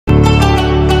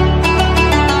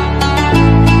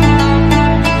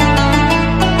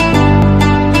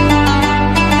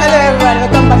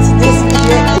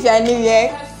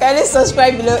Kindly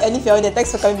subscribe below, and if you're on the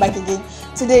thanks for coming back again.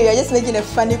 Today we are just making a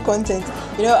funny content.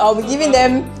 You know, I'll be giving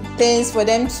them things for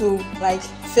them to like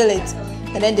fill it,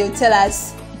 and then they'll tell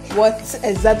us what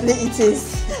exactly it is.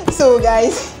 So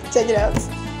guys, check it out.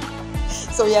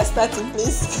 So we are starting.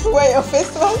 Please wear your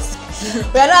face mask.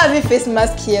 We are not having face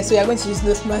mask here, so we are going to use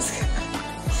nose mask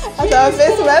as our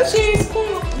face mask. So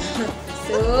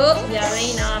we are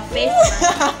wearing our face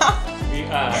mask. We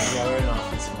are wearing our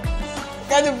face mask.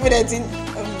 Can you put it in?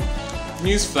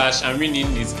 News flash, I'm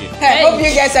winning this game. Hey, hope you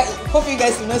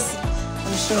guys will not see.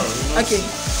 I'm sure. Okay,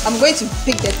 I'm going to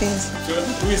pick the things. So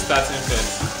who is starting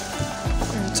first?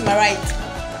 To my right,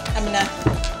 Amina.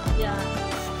 Yeah.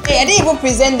 Hey, I didn't even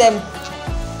present them.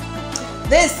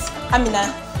 This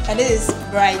Amina and this is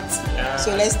Bright. Yeah.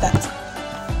 So let's start.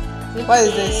 What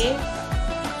is this?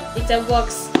 It's a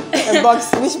box. A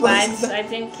box. Which box? Is But that? I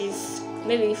think it's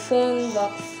maybe phone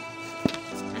box.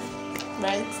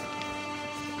 Right.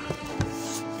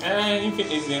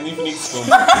 It's an Infinix phone.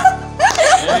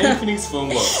 Infinix phone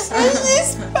box.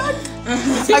 Yes, back.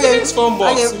 It's Infinix phone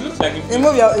box. Okay. It looks like Infinix.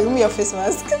 Remove your face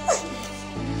mask.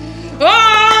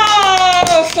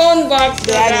 Oh, phone box.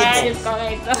 That is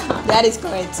correct. That is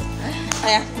correct.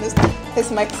 Yeah, this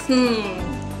face mask.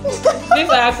 This is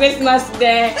our face mask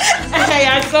there.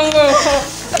 Yeah,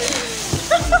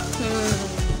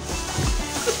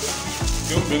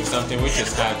 Don't bring something which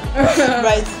is hard.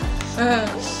 Right.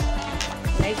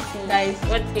 Next thing, guys.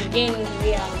 What again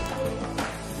we are?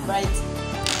 Right.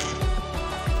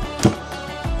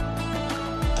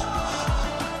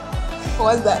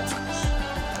 What's that?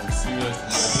 I'm serious.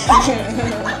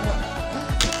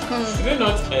 Is it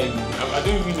not? I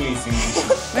don't even know it's English.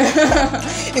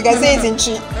 You can say it's in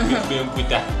tree.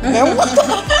 Benkuta.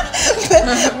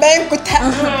 Benkuta.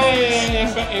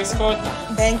 It's called.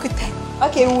 Benkuta.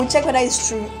 Okay, we'll check whether it's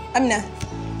true. Amina.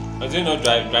 Was it not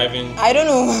driving? I don't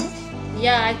know.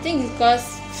 Yeah, I think it's because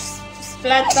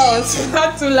splatter or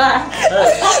spatula.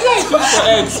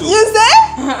 You say?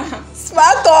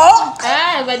 Spato?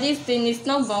 Ah, but this thing is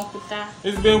not bankuta.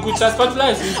 It's Benkuta. Spatula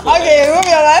is used for Okay, remove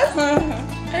your mask.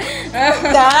 You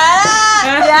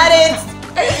had it.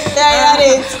 Yeah, you had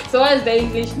it. So what's the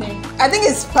English name? I think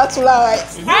it's spatula, right?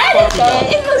 It's not spatula.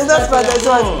 It's not spatula, it's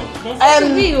what?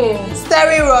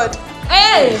 Steering rod.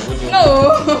 Hey, no.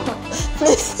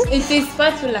 Please. It is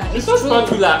spatula. It's not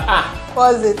spatula.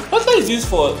 What is it? Spatula is used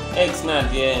for eggs now,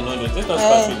 yeah, and all that. It's not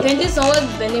spatula. Then this one,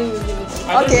 what's the name you give it?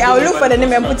 Okay, I'll look for the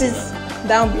name and put it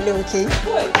down below, okay?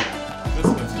 Yeah,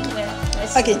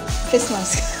 Okay, face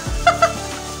mask.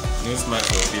 No smart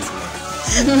for face mask.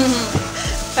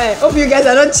 I hope you guys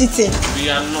are not cheating. We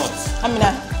are not.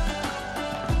 Amina.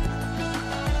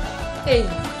 Hey,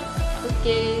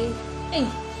 okay. Hey,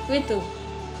 wait oh.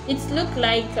 It look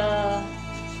like I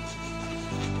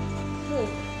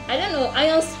don't know,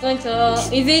 iron sponge or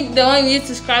is it the one we use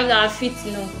to scrub our feet?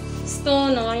 No,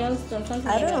 stone or iron stone, something I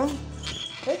like don't know.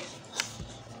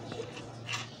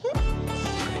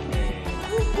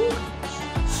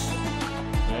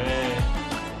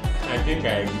 I think I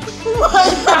agree.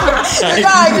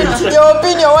 Your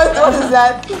opinion, what is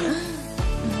that?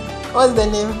 What's the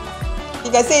name? You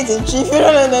can say it in tree if you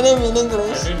don't know the name in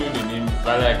English. I don't know the name,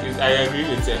 but like I agree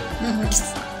with it.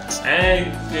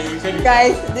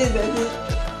 Guys, this is the thing. You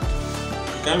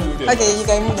can't move the Okay, you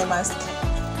can remove the mask.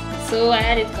 So I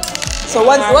had it correct. So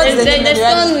what's the name? The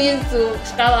stone we use to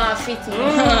scrub our feet. I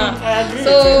agree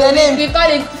So with it. The name. we call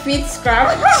it feet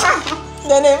scrub.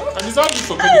 The name? And it's all good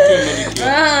for pedicure and manicure.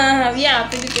 Yeah,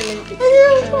 pedicure.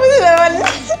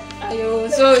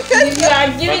 So if you are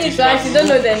giving it to us, you don't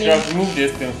know the You name. have removed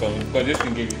this thing from it because this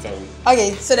thing gave it away.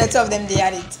 Okay, so the two of them, they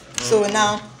had it. So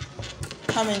now,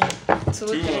 how many? 2,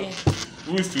 3.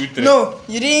 Who is 2, 3? No,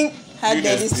 you didn't have You the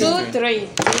just this 2, thing. 3. Oh,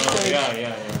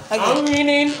 yeah. Okay. I'm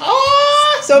winning.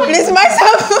 So please max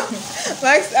up.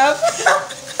 Max up.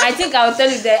 I think I'll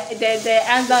tell you the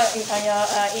answer on your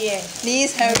ear.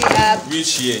 Please hurry up.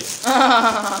 Which year?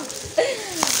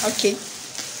 Okay.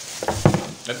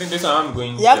 I think this one I'm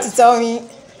going. You have to tell me.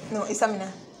 No, it's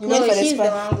Amina. You went for the she's the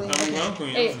spot. one going. I'm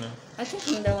going. Hey, I think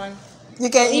I'm the one. You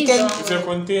can It's a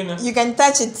container. you can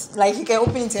touch it, like you can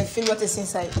open it and feel what is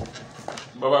inside.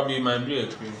 Baba be my beer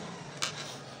cream.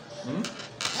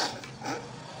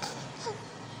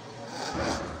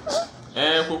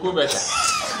 Cocoa better.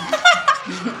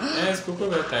 It's cocoa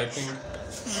better, I think.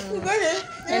 Okay.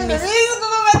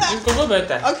 It's cocoa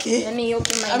better. Okay. Let me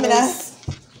open my Amina. nose.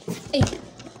 Hey,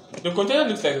 The container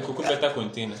looks like a cocoa better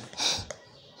container.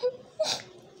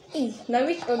 hey, now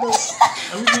which other?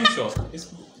 I'm even sure. It's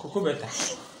cocoa better.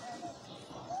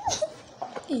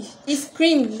 It's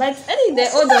cream, but I think the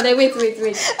other.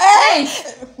 Wait. Hey!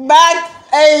 Back!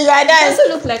 Hey, you are It done. also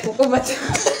look like cocoa butter.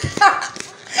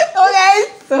 Okay.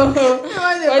 So What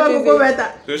is it? Better.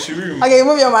 So should we remove? Okay,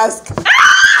 remove your mask.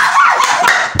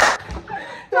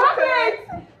 Chocolate!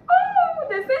 Oh,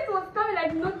 the scent was coming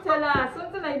like Nutella,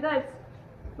 something like that.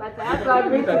 But I have to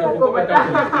agree to cocoa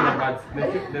butter.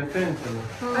 The sense.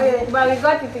 Okay. But we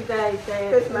got it.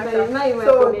 It's not even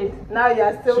So now you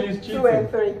are still She's 2 and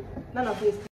cheating. 3. None of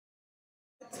this.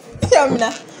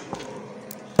 Yamina.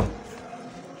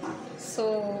 So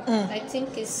I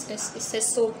think it's a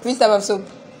soap. Which type of soap?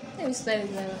 Let me smell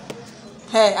it now.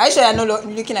 Hey, are you sure you're not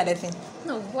looking at that thing?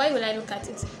 No, why will I look at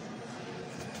it?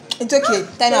 It's okay.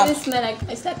 Time It up. doesn't smell like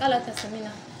it's like alata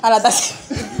samina. Alatas.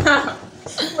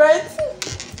 Right?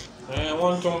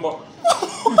 One tumbo.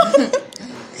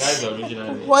 That's the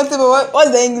original name. What's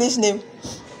the English name?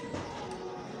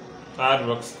 Hard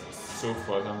rock soap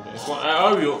for something. It's one.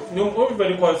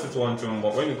 Everybody calls it one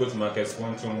tumbo. When you go to market, it's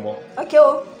one tumbo. Okay.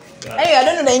 Oh. Yeah. Anyway, I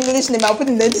don't know the English name. I'll put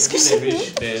in the description.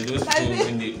 Those two,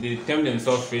 and they term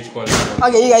themselves fish call it.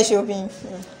 Okay, you guys should open.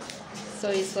 So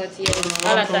it's what here?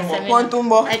 Alata samina. One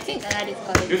tumbo. I think I had it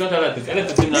correct. This is not Alata. This one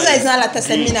is not Alata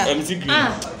Semina. MC green.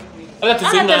 Ah, Alata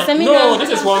Alata Semina. No, this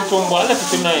is one tumbo. Alata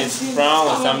Semina is brown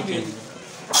or something.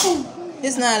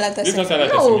 This is not Alata This is not Semina.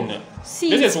 Alata no. Semina. See,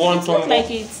 This is one it looks tumbo. like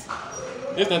it.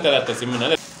 This is not Alata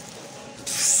Semina.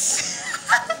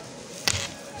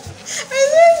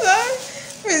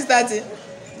 Who is that?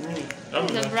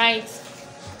 The bright.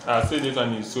 I say this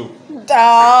one is soap.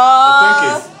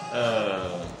 Da.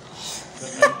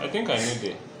 I think I know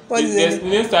that. What is it? The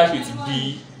name starts with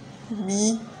B.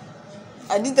 Me.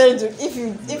 I did tell you to, if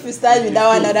you start with that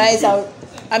one, otherwise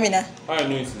Amina. How I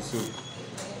know it's a soap.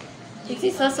 It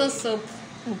is also soap.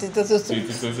 It is also So it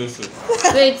is also soap.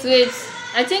 Wait.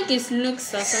 I think it's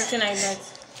Lux or something like that.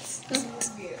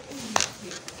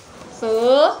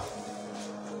 So,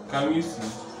 Can you see?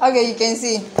 Okay, you can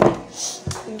see.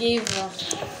 give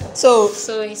So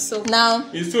so it's soap. now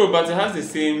It's soap, but it has the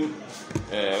same.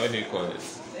 What do you call it?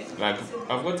 Like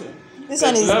I've got it. this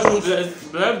one is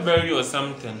gift. Blackberry or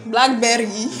something. Blackberry.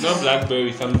 It's not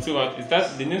blackberry. Something. So is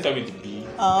that the name start with B?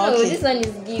 Oh, No, okay. this one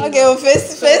is give. Okay, well,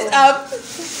 face up.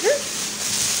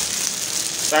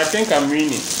 So I think I'm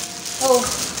winning. Oh,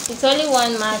 it's only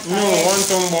one mask. No, one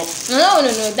tumbo. No.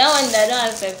 That one I don't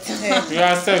accept. You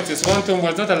accept it's one tumbo.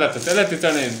 It's not a letter. The letter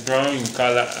is brown in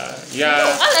color.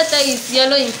 Yeah. Alata is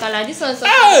yellow in color. This one's also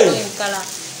Hey! yellow in color.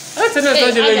 Alata is not Hey,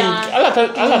 yellow in.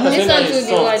 Alata This one is will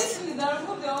be what? soft.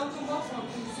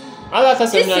 Alata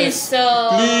This is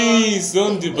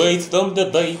Please don't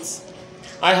debate.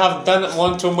 I have done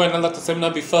one tumbo and Alata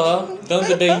seminar before. Don't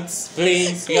debate,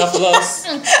 please. We have lost.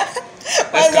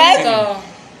 What's that?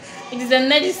 It is a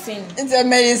medicine. It's a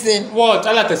medicine. What?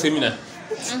 Alata seminar.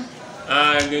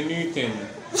 The new thing.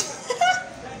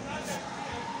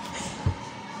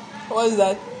 What's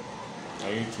that?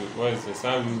 Are you too? What is this?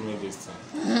 How do you know this thing?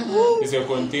 It's a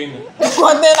container.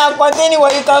 Containing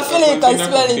what you can feel it, you can Container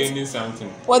smell it. containing something.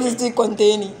 What is it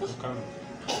containing? Come.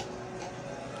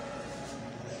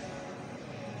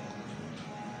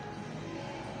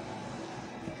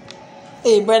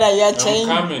 Hey brother, you are I'm trying.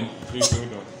 coming. Please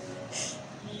hold on.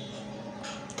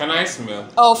 Can I smell?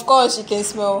 Oh, of course you can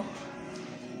smell.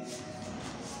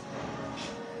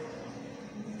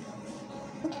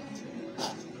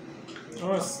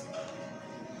 Yes.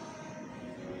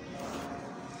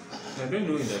 I don't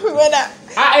know that.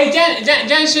 Brother.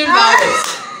 Gentian violet.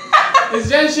 It's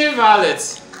gentian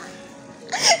violet.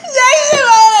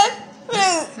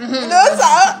 Please. No,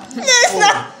 sir. Please,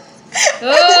 no.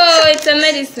 Oh, it's a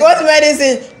medicine. What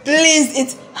medicine? Please,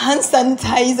 it's hand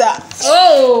sanitizer.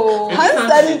 Oh, It's Hand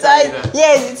hand sanitizer. sanitizer.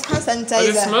 Yes, it's hand But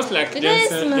it sanitizer. smells like It doesn't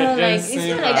Jensen. smell like- it Jensen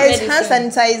smells like violet. It's hand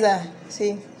sanitizer.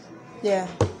 See, yeah,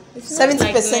 it smells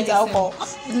 70% like alcohol.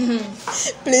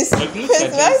 Please, It looks like face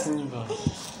mask. Jensen violet.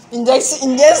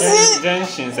 Injection.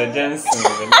 Jensen is a Jensen. Is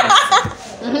a medicine.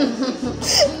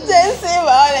 Jensen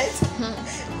violet.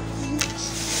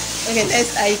 Okay,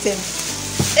 next item.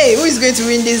 Hey, who is going to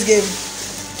win this game?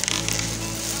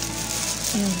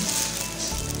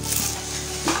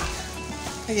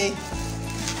 Okay.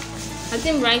 I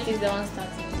think Bright is the one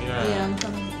starting. Yeah. I'm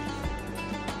coming.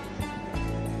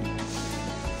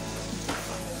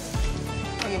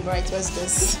 Okay, Bright, what's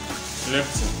this?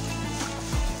 Lipton.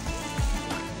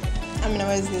 Amina,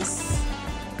 what's this?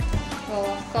 Oh,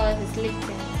 of course, it's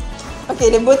Lipton. Okay,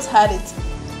 they both had it.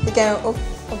 You can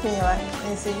open your eye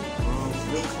and see.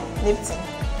 Lipton. Lipton.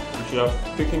 You should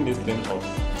have taken this thing off.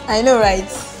 I know, right?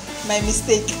 My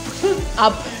mistake.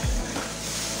 Up.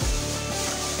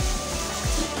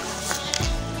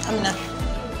 Amina.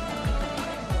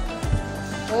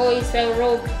 Oh, it's a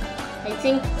rope. I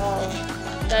think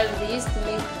that they used to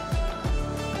make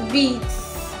beads.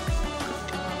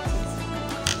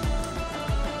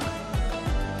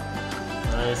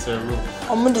 It's a rope.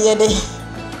 I'm the other.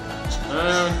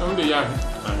 I'm the young.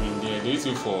 I mean, they use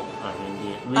it for. I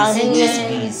mean, I mean, these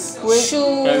beads.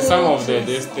 Shoes. And some of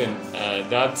this thing,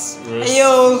 that's.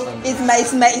 Yo, it's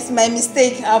my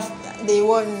mistake. The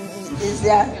one is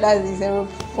that is a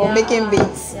rope for making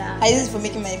beads. Yeah. I use it for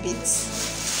making my beads.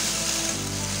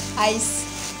 Ice.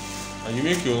 And you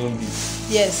make your own beads.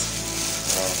 Yes.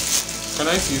 Can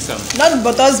I see some? Not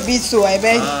Butter's beads, so I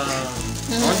beg. I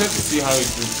wanted to see how it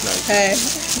looks like.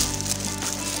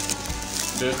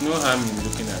 There's no harm in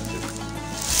looking at it.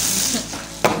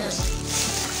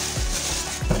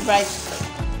 Right.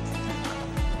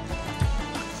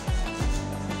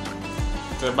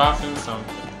 It's a bathing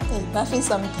something. Hey, bathing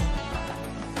something.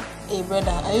 Hey,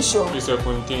 brother, are you sure? It's a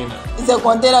container. It's a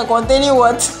container containing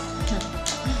what?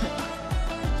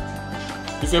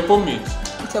 It's a pomade.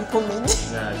 It's a pomade.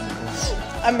 Yeah, it's a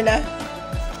pomade. Amina.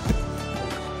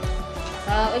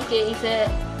 Okay, it's a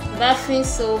bathing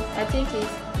soap. I think it's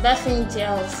bathing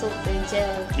gel, soap and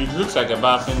gel. It looks like a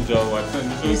bathing gel.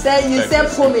 You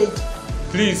said pomade.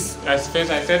 Please, I said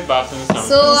bathing something.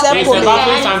 So it's a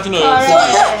bathing something or a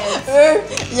pomade.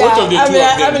 Yeah, Both of the two of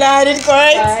them. Amina had it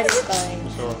correct.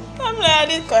 So, Amina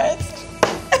had it correct.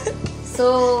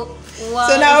 So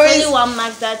now it's it's only one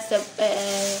mark that's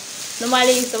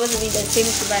normally it's supposed to be the same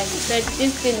to buy. But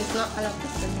this thing is not all of the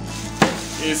same.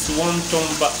 it's one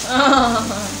tomba.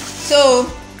 so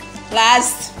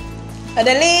last on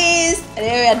the list, and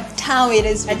then we are down with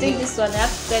this I video. think this one I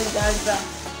have to tell you guys that.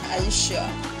 Are you sure?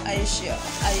 Are you sure?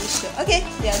 Are you sure? Okay,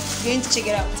 we are going to check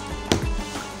it out.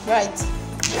 Right.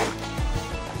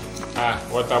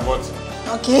 What about?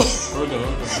 Okay. Hold on.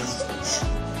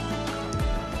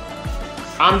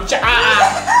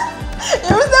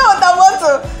 You say water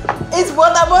bottle. It's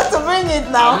water bottle. Bring it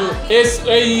now. It's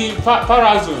a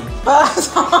parasol.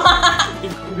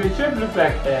 The shape looks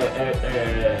like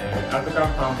African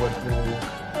palm bottle.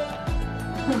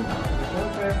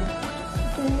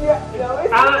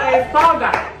 It's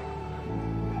powder.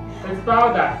 It's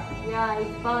powder. Yeah,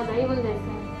 it's powder. Even the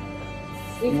same.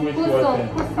 It's Which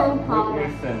put some powder.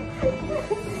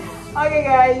 Okay,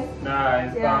 guys. Nah,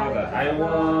 it's powder. I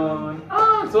won.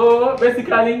 So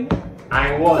basically,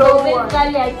 I won. So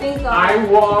basically, I think I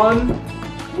won.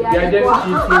 They're just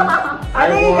cheating. I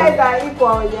think you guys are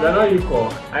equal. They're not equal.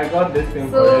 I got this thing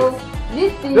so. correct.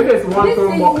 This thing. This is one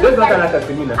thing more. This is not an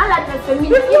atasemina. Alatastamina.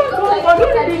 This is one. But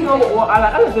don't you know what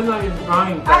alatasemina is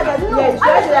brown in color?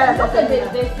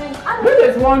 This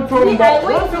is one tumba.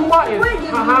 One tumba is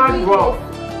hard rock.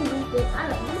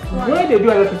 When they do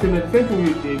alatastamina, the same thing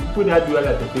with the people that do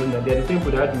alatastamina, they're the same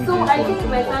people that do this. So I think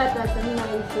my alatastamina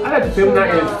is soft. Alatastamina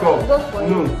is soft.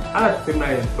 No, alatastamina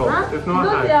is soft. It's not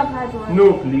hard. No,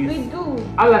 please. We do.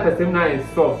 Alatastamina is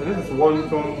soft. This is one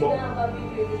tumba.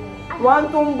 One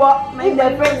tumbo.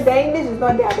 If the English is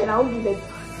not there, then I will give it.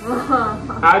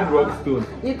 Hard rock stone.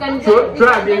 You can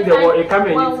try against the wall. It come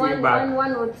and hit me back.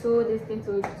 One or two, this thing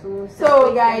to.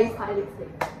 So guys,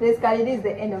 basically this is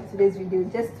the end of today's video.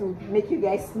 Just to make you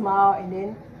guys smile, and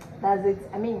then that's it.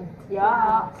 I mean,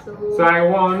 yeah. So I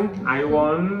won. I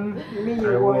won.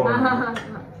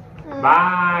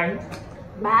 Bye.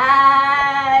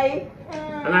 Bye.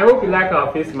 And I hope you like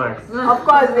our face masks. Of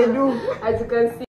course they do. As you can see.